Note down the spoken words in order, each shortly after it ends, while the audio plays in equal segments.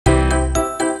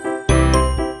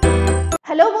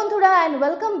and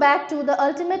welcome back to the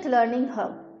Ultimate Learning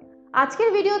Hub. আজকের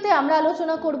ভিডিওতে আমরা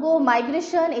আলোচনা করব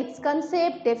migration, it's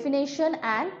concept, definition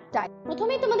and type.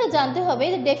 প্রথমেই তোমাদের জানতে হবে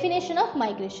যে ডেফিনেশন অফ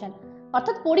মাইগ্রেশন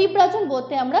অর্থাৎ পরিব্রাজন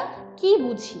বলতে আমরা কি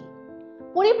বুঝি।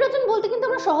 পরিব্রাজন বলতে কিন্তু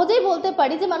আমরা সহজেই বলতে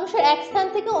পারি যে মানুষের এক স্থান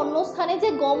থেকে অন্য স্থানে যে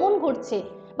গমন ঘটছে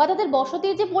বা তাদের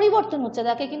বসতির যে পরিবর্তন হচ্ছে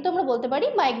তাকে কিন্তু আমরা বলতে পারি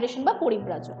মাইগ্রেশন বা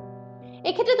পরিব্রাজন।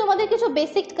 এক্ষেত্রে তোমাদের কিছু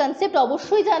বেসিক কনসেপ্ট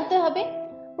অবশ্যই জানতে হবে।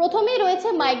 প্রথমেই রয়েছে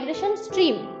মাইগ্রেশন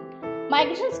স্ট্রিম।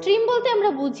 মাইগ্রেশন স্ট্রিম বলতে আমরা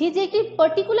বুঝি যে একটি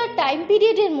পার্টিকুলার টাইম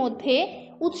পিরিয়ডের মধ্যে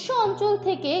উৎস অঞ্চল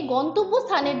থেকে গন্তব্য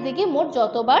স্থানের দিকে মোট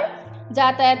যতবার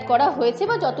যাতায়াত করা হয়েছে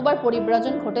বা যতবার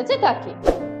পরিব্রাজন ঘটেছে তাকে।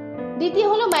 দ্বিতীয়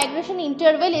হলো মাইগ্রেশন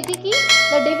ইন্টারভেল। এটি কি?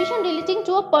 The division relating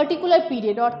to a particular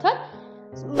period, অর্থাৎ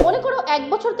মনে করো 1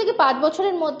 বছর থেকে 5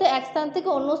 বছরের মধ্যে এক স্থান থেকে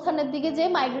অন্য স্থানের দিকে যে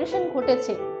মাইগ্রেশন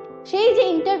ঘটেছে সেই যে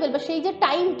ইন্টারভেল বা সেই যে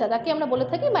টাইমটা তাকে আমরা বলে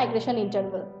থাকি মাইগ্রেশন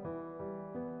ইন্টারভেল।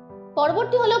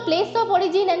 পরবর্তী হলো place of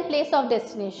origin and place of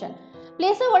destination.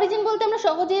 Place of origin বলতে আমরা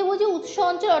সহজেই বুঝি উৎস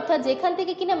অঞ্চল অর্থাৎ যেখান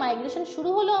থেকে কিনা মাইগ্রেশন শুরু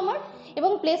হলো আমার,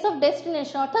 এবং প্লেস অফ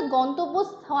ডেস্টিনেশন অর্থাৎ গন্তব্য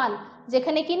স্থান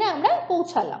যেখানে কিনা আমরা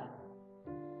পৌঁছালাম।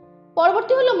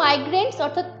 পরবর্তী হলো মাইগ্রেন্টস,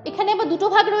 অর্থাৎ এখানে আবার দুটো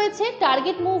ভাগ রয়েছে,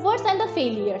 target movers and the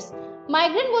failures.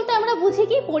 Migrant বলতে আমরা বুঝি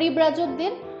কি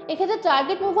পরিব্রাজকদের। এক্ষেত্রে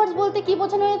টার্গেট মুভার্স বলতে কি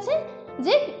বোঝানো হয়েছে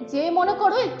যে মনে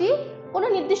করো একটি কোনো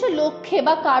নির্দিষ্ট লক্ষ্যে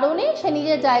বা কারণে সে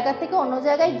নিজের জায়গা থেকে অন্য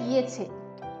জায়গায় গিয়েছে,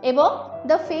 এবং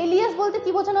দ্য ফেলিয়ার্স বলতে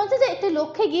কি বোঝানো হচ্ছে যে একটি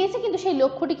লক্ষ্যে গিয়েছে কিন্তু সেই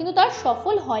লক্ষ্যটি কিন্তু তার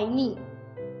সফল হয়নি।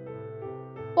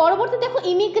 পরবর্তী দেখো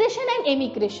ইমিগ্রেশন এন্ড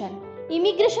এমিগ্রেশন।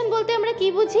 ইমিগ্রেশন বলতে আমরা কি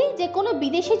বুঝি যে কোনো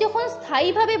বিদেশি যখন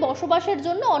স্থায়ীভাবে বসবাসের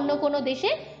জন্য অন্য কোনো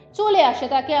দেশে চলে আসে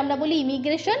তাকে আমরা বলি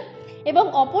ইমিগ্রেশন, এবং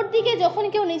অপরদিকে যখন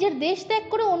কেউ নিজের দেশ ত্যাগ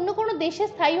করে অন্য কোনো দেশে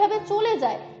স্থায়ীভাবে চলে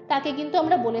যায় তাকে কিন্তু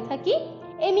আমরা বলে থাকি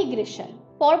এমিগ্রেশন।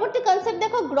 পরবর্তী কনসেপ্ট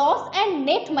দেখো gross and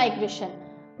net migration.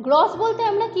 Gross বলতে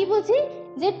আমরা কি বুঝি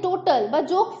যে টোটাল বা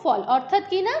যোগফল, অর্থাৎ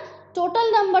কি না total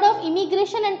number of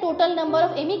immigration and total number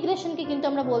of এমিগ্রেশনকে কিন্তু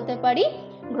আমরা বলতে পারি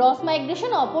গ্রস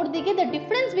মাইগ্রেশন। অপরদিকে the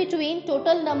difference between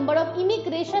total number of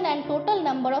immigration and total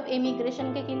number of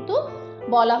এমিগ্রেশনকে কিন্তু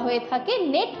বলা হয়ে থাকে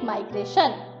নেট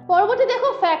মাইগ্রেশন। পরবর্তী দেখো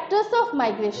ফ্যাক্টরস অফ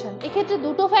মাইগ্রেশন। এক্ষেত্রে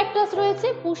দুটো ফ্যাক্টরস রয়েছে,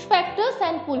 push factors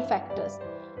and pool factors.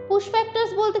 Push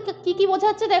factors বলতে কি কি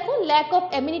বোঝাচ্ছে দেখো, ল্যাক অফ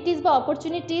অ্যামিনিটিস বা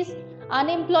opportunities,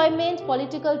 unemployment,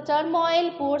 political turmoil,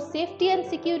 poor safety and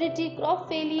security, crop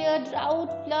failure, drought,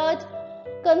 flood,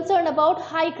 concern about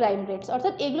high crime rates.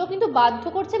 অর্থাৎ এগুলো কিন্তু বাধ্য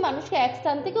করছে মানুষকে এক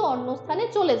স্থান থেকে অন্য স্থানে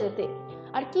চলে যেতে।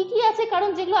 আর কি কি আছে কারণ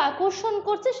যেগুলো আকর্ষণ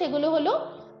করছে সেগুলো হলো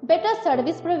better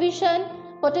service provision,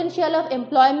 potential of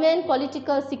employment,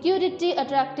 political security,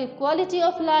 attractive quality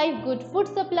of life, good food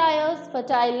suppliers,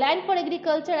 fertile land for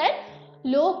agriculture and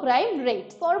low crime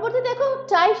rates. পরবর্তী দেখো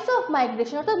টাইপস অফ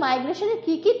মাইগ্রেশন, অর্থাৎ মাইগ্রেশনের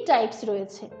কি কি টাইপস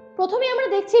রয়েছে। প্রথমে আমরা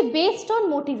দেখছি বেসড অন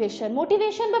মোটিভেশন।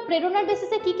 মোটিভেশন বা প্রেরণার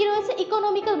বেসিসে কি কি রয়েছে,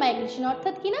 ইকোনমিক্যাল মাইগ্রেশন,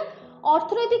 অর্থাৎ কিনা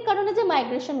অর্থনৈতিক কারণে যে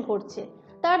মাইগ্রেশন করছে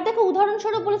তার দেখো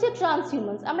উদাহরণস্বরূপ বলেছে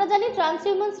ট্রান্সহিউম্যানস। আমরা জানি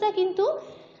ট্রান্সহিউম্যানসরা কিন্তু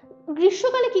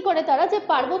গ্রীষ্মকালে কি করে, তারা যে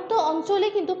পার্বত্য অঞ্চলে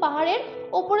কিন্তু পাহাড়ের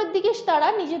ওপরের দিকে তারা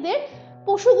নিজেদের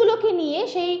পশুগুলোকে নিয়ে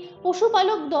সেই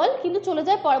পশুপালক দল কিন্তু চলে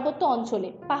যায় পার্বত্য অঞ্চলে,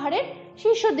 পাহাড়ের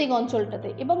শীর্ষের দিক অঞ্চলটাতে,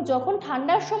 এবং যখন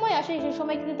ঠান্ডার সময় আসে সেই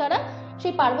সময় কিন্তু তারা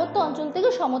সেই পার্বত্য অঞ্চল থেকে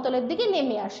সমতলের দিকে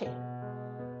নেমে আসে।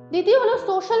 দ্বিতীয় হলো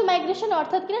সোশ্যাল মাইগ্রেশন,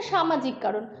 অর্থাৎ কিনা সামাজিক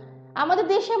কারণ। আমাদের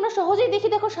দেশে আমরা সহজেই দেখি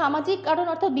দেখো সামাজিক কারণ,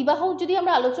 অর্থাৎ বিবাহ যদি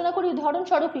আমরা আলোচনা করি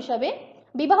উদাহরণস্বরূপ হিসাবে,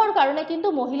 বিবাহর কারণে কিন্তু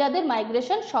মহিলাদের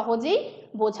মাইগ্রেশন সহজেই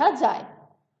বোঝা যায়।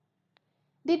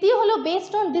 দ্বিতীয় হলো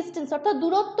বেসড অন ডিস্টেন্স, অর্থাৎ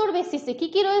দূরত্বর বেসিসে কি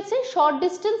কি রয়েছে, short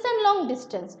distance and long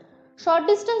distance. Short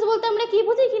distance বলতে আমরা কি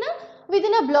বুঝি কিনা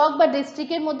উইদিন আ ব্লক বা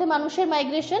ডিস্ট্রিক্টের মধ্যে মানুষের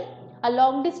মাইগ্রেশন, আর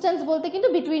লং ডিস্টেন্স বলতে কিন্তু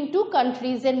বিটুইন টু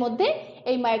কান্ট্রিজ এর মধ্যে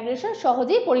এই মাইগ্রেশন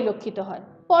সহজেই পরিলক্ষিত হয়।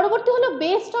 পরবর্তী হলো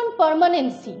বেসড অন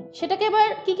পার্মানেন্সি। সেটাকে এবার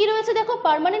কি কি রয়েছে দেখো,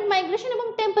 পার্মানেন্ট মাইগ্রেশন এবং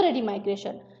টেম্পোরারি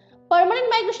মাইগ্রেশন। পার্মানেন্ট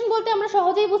মাইগ্রেশন বলতে আমরা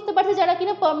সহজেই বুঝতে পারছি যারা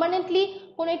কিনা পার্মানেন্টলি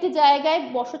কোনো একটি জায়গায়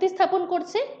বসতি স্থাপন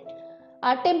করছে।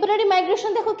 আর টেম্পোরারি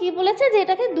মাইগ্রেশন দেখো কি বলেছে যে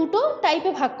এটাকে দুটো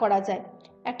টাইপে ভাগ করা যায়,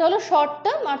 একটা হলো শর্ট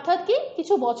টার্ম অর্থাৎ কি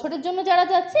কিছু বছরের জন্য যারা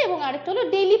যাচ্ছে, এবং আরেকটা হলো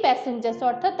ডেইলি প্যাসেঞ্জার্স,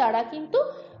 অর্থাৎ তারা কিন্তু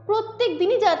প্রত্যেক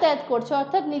দিনই যাতায়াত করছে,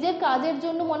 অর্থাৎ নিজের কাজের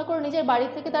জন্য মনে করো নিজের বাড়ি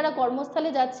থেকে তারা কর্মস্থলে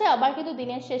যাচ্ছে, আবার কিন্তু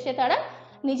দিনের শেষে তারা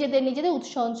নিজেদের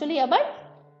উৎস অঞ্চলেই আবার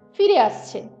ফিরে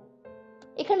আসছে।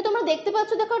 এখানে তোমরা দেখতে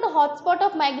পাচ্ছ দেখো একটা হটস্পট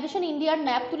অফ মাইগ্রেশন ইন্ডিয়ার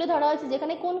ম্যাপ তুলে ধরা হয়েছে,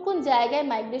 যেখানে কোন কোন জায়গায়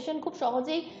মাইগ্রেশন খুব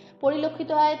সহজেই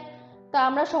পরিলক্ষিত হয় তা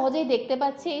আমরা সহজেই দেখতে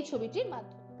পাচ্ছি এই ছবিটির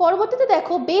মাধ্যমে। পরবর্তীতে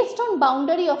দেখো based on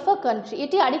boundary of a country.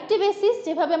 এটি আরেকটি বেসিস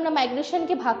যেভাবে আমরা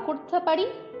মাইগ্রেশনকে ভাগ করতে পারি।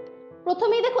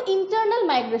 প্রথমেই দেখো ইন্টারনাল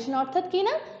মাইগ্রেশন, অর্থাৎ কি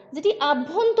না যেটি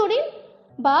আভ্যন্তরীণ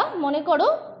বা মনে করো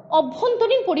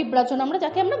অভ্যন্তরীণ পরিব্রাজন আমরা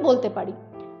যাকে আমরা বলতে পারি।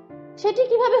 সেটি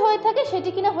কিভাবে হয়ে থাকে, সেটি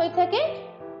কিনা হয়ে থাকে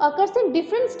occurs in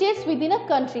different states within a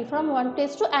country from one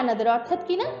place to another, অর্থাৎ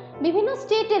কিনা বিভিন্ন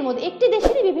স্টেটের মধ্যে, একটি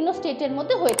দেশেরই বিভিন্ন স্টেটের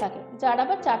মধ্যে হয়ে থাকে, যার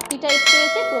আবার চারটি টাইপ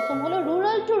রয়েছে। প্রথম হলো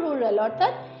রুরাল টু রুরাল,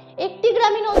 অর্থাৎ একটি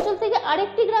গ্রামীণ অঞ্চল থেকে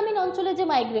আরেকটি গ্রামীণ অঞ্চলে যে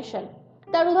মাইগ্রেশন,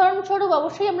 তার উদাহরণস্বরূপ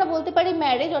অবশ্যই আমরা বলতে পারি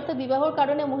ম্যারেজ, অর্থাৎ বিবাহর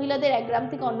কারণে মহিলাদের এক গ্রাম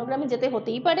থেকে অন্য গ্রামে যেতে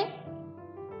হতেই পারে।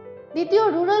 দ্বিতীয়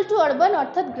রুরাল টু আরবান,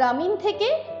 অর্থাৎ গ্রামীণ থেকে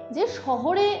যে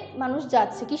শহরে মানুষ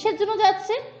যাচ্ছে, কিসের জন্য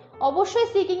যাচ্ছে? অবশ্যই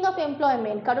সিকিং অফ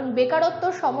এমপ্লয়মেন্ট, কারণ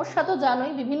বেকারত্বর সমস্যা তো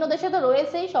জানোই, বিভিন্ন দেশে তো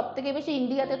রয়েছেই, সব থেকে বেশি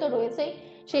ইন্ডিয়াতে তো রয়েছেই,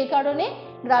 সেই কারণে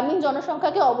গ্রামীণ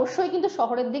জনসংখ্যাকে অবশ্যই কিন্তু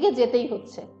শহরের দিকে যেতেই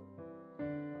হচ্ছে।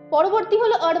 পরবর্তী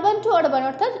হলো আরবান টু আরবান,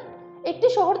 অর্থাৎ একটি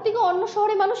শহর থেকে অন্য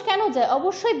শহরে মানুষ কেন যায়?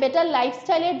 অবশ্যই বেটার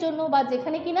লাইফস্টাইলের জন্য, বা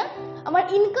যেখানে কিনা আমার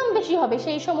ইনকাম বেশি হবে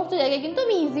সেই সমস্ত জায়গায় কিন্তু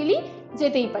আমি ইজিলি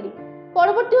যেতেই পারি।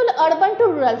 পরবর্তী হলো আরবান টু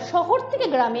রুরাল, শহর থেকে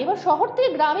গ্রামে। এবার শহর থেকে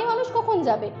গ্রামে মানুষ কখন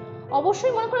যাবে?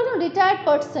 অবশ্যই মনে করো একজন রিটায়ার্ড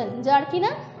পার্সন যার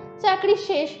কিনা চাকরি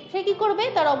শেষ, সে কি করবে?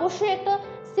 তার অবশ্যই একটা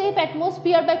সেফ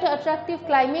অ্যাটমসফিয়ার বা একটা অ্যাট্রাকটিভ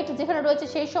ক্লাইমেট যেখানে রয়েছে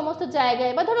সেই সমস্ত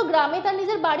জায়গায়, বা ধরো গ্রামে তার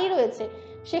নিজের বাড়ি রয়েছে,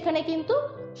 সেখানে কিন্তু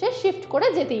সে শিফট করে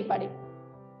যেতেই পারে।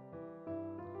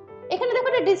 এখানে দেখো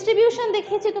একটা ডিস্ট্রিবিউশন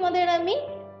দেখিয়েছি তোমাদের আমি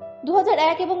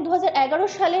 2001 এবং 2011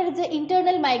 সালের যে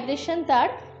ইন্টারনাল মাইগ্রেশন, তার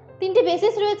তিনটি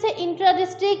বেসিস রয়েছে, ইন্ট্রা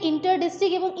ডিস্ট্রিক্ট, ইন্টার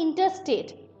ডিস্ট্রিক্ট এবং ইন্টার স্টেট।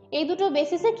 এই দুটো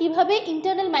বেসিসে কিভাবে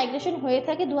ইন্টারনাল মাইগ্রেশন হয়ে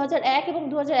থাকে 2001 এবং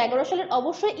 2011 সালের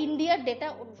অবশ্যই ইন্ডিয়ার ডেটা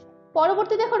অনুসারে।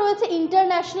 পরবর্তী দেখো রয়েছে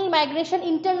ইন্টারন্যাশনাল মাইগ্রেশন।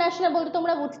 ইন্টারন্যাশনাল বলতে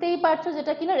তোমরা বুঝতেই পারছো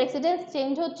যেটা কিনা রেসিডেন্স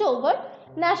চেঞ্জ হচ্ছে ওভার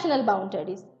ন্যাশনাল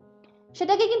বাউন্ডারিজ।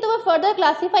 সেটাকে কিন্তু আবার ফার্দার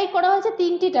ক্লাসিফাই করা হয়েছে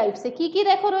তিনটি টাইপসে। কি কি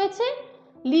দেখো রয়েছে?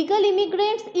 Legal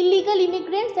immigrants, illegal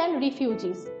immigrants and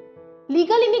refugees.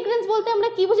 Legal immigrants বলতে আমরা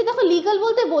কি বুঝি? দেখো লিগাল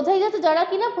বলতে বোঝাই যাচ্ছে যারা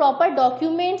কিনা প্রপার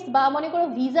ডকুমেন্টস বা মনে করো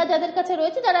ভিসা যাদের কাছে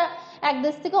রয়েছে, যারা এক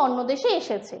দেশ থেকে অন্য দেশে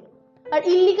এসেছে। আর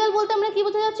ইলিগাল বলতে আমরা কি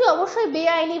বোঝা যাচ্ছে? অবশ্যই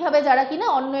বেআইনি ভাবে যারা কিনা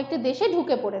অন্য একটি দেশে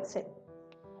ঢুকে পড়েছে।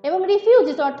 এবং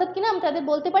রিফিউজিস অর্থাৎ কিনা আমরা তাদের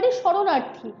বলতে পারি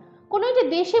শরণার্থী। কোনো একটি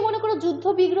দেশে মনে করো যুদ্ধ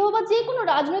বিগ্রহ বা যে কোনো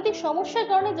রাজনৈতিক সমস্যার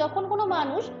কারণে যখন কোনো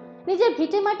মানুষ নিজের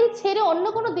ভিটেমাটি ছেড়ে অন্য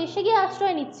কোনো দেশে গিয়ে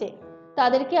আশ্রয় নিচ্ছে,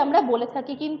 তাদেরকে আমরা বলে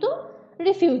থাকি কিন্তু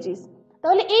রিফিউজিস।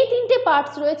 তাহলে এই তিনটে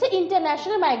পার্টস রয়েছে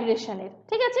ইন্টারন্যাশনাল মাইগ্রেশনের,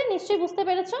 ঠিক আছে? নিশ্চয়ই বুঝতে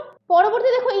পেরেছো। পরবর্তী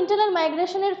দেখো ইন্টারনাল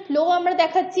মাইগ্রেশনের ফ্লো আমরা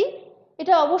দেখাচ্ছি।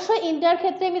 এটা অবশ্যই ইন্ডিয়ার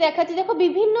ক্ষেত্রে আমি দেখাচ্ছি। দেখো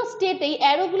বিভিন্ন স্টেটে এই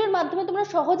অ্যারোগুলোর মাধ্যমে তোমরা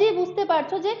সহজেই বুঝতে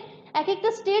পারছো যে এক একটা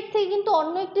স্টেট থেকে কিন্তু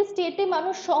অন্য একটি স্টেটে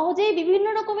মানুষ সহজেই বিভিন্ন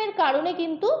রকমের কারণে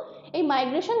কিন্তু এই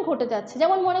মাইগ্রেশন ঘটে যাচ্ছে।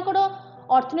 যেমন মনে করো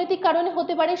অর্থনৈতিক কারণে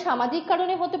হতে পারে, সামাজিক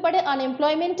কারণে হতে পারে,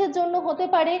 আনএমপ্লয়মেন্টের জন্য হতে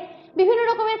পারে, বিভিন্ন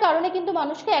রকমের কারণে কিন্তু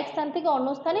মানুষকে এক স্থান থেকে অন্য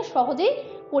স্থানে সহজেই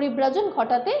পরিব্রাজন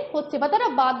ঘটাতে হচ্ছে, বা তারা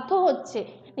বাধ্য হচ্ছে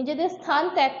নিজেদের স্থান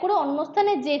ত্যাগ করে অন্য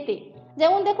স্থানে যেতে।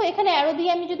 যেমন দেখো এখানে অ্যারো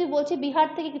দিয়ে আমি যদি বলছি বিহার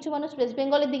থেকে কিছু মানুষ ওয়েস্ট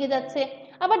বেঙ্গলের দিকে যাচ্ছে,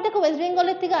 আবার দেখো ওয়েস্ট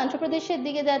বেঙ্গলের থেকে অন্ধ্রপ্রদেশের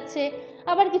দিকে যাচ্ছে,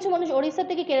 আবার কিছু মানুষ ওড়িশা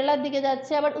থেকে কেরালার দিকে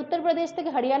যাচ্ছে, আবার উত্তরপ্রদেশ থেকে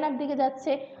হরিয়ানার দিকে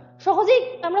যাচ্ছে। সহজেই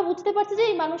আমরা বুঝতে পারছি যে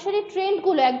এই মানুষের এই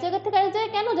ট্রেন্ডগুলো এক জায়গা থেকে আরেক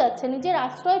জায়গায় কেন যাচ্ছে। নিজের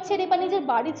আশ্রয় ছেড়ে বা নিজের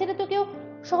বাড়ি ছেড়ে তো কেউ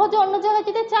সহজে অন্য জায়গায়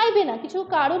যেতে চাইবে না, কিছু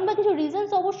কারণ বা কিছু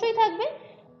রিজনস অবশ্যই থাকবে।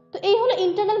 তো এই হলো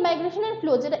ইন্টারনাল মাইগ্রেশনের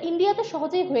ফ্লো, যেটা ইন্ডিয়াতে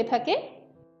সহজেই হয়ে থাকে।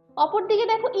 অপরদিকে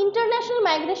দেখো ইন্টারন্যাশনাল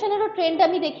মাইগ্রেশনেরও ট্রেন্ড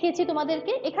আমি দেখিয়েছি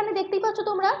তোমাদেরকে। এখানে দেখতেই পাচ্ছ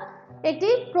তোমরা একটি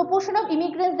প্রপোর্শন অফ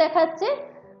ইমিগ্রেন্টস দেখাচ্ছে,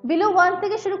 বিলো 1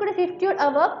 থেকে শুরু করে 50 or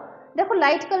above। দেখো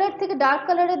লাইট কালার থেকে ডার্ক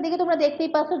কালারের দিকে তোমরা দেখতেই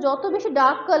পাচ্ছ, যত বেশি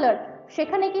ডার্ক কালার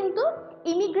সেখানে কিন্তু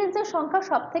ইমিগ্রেন্টসের সংখ্যা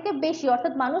সব থেকে বেশি,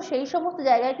 অর্থাৎ মানুষ সেই সমস্ত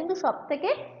জায়গায় কিন্তু সব থেকে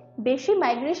বেশি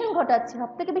মাইগ্রেশন ঘটাচ্ছে,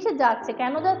 সব থেকে বেশি যাচ্ছে।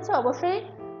 কেন যাচ্ছে? অবশ্যই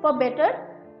for better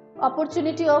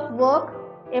opportunity of work,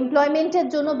 এমপ্লয়মেন্টের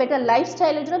জন্য, বেটার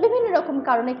লাইফস্টাইলের জন্য, বিভিন্ন রকম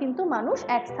কারণে কিন্তু মানুষ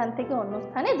এক স্থান থেকে অন্য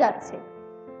স্থানে যাচ্ছে।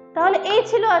 তাহলে এই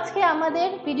ছিল আজকে আমাদের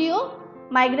ভিডিও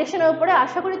মাইগ্রেশনের উপরে।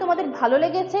 আশা করি তোমাদের ভালো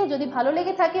লেগেছে। যদি ভালো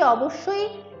লেগে থাকে অবশ্যই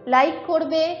লাইক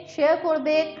করবে, শেয়ার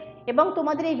করবে, এবং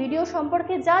তোমাদের এই ভিডিও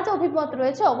সম্পর্কে যা যা অভিমত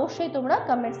রয়েছে অবশ্যই তোমরা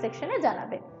কমেন্ট সেকশনে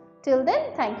জানাবে। Till then,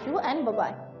 thank you and bye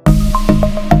bye.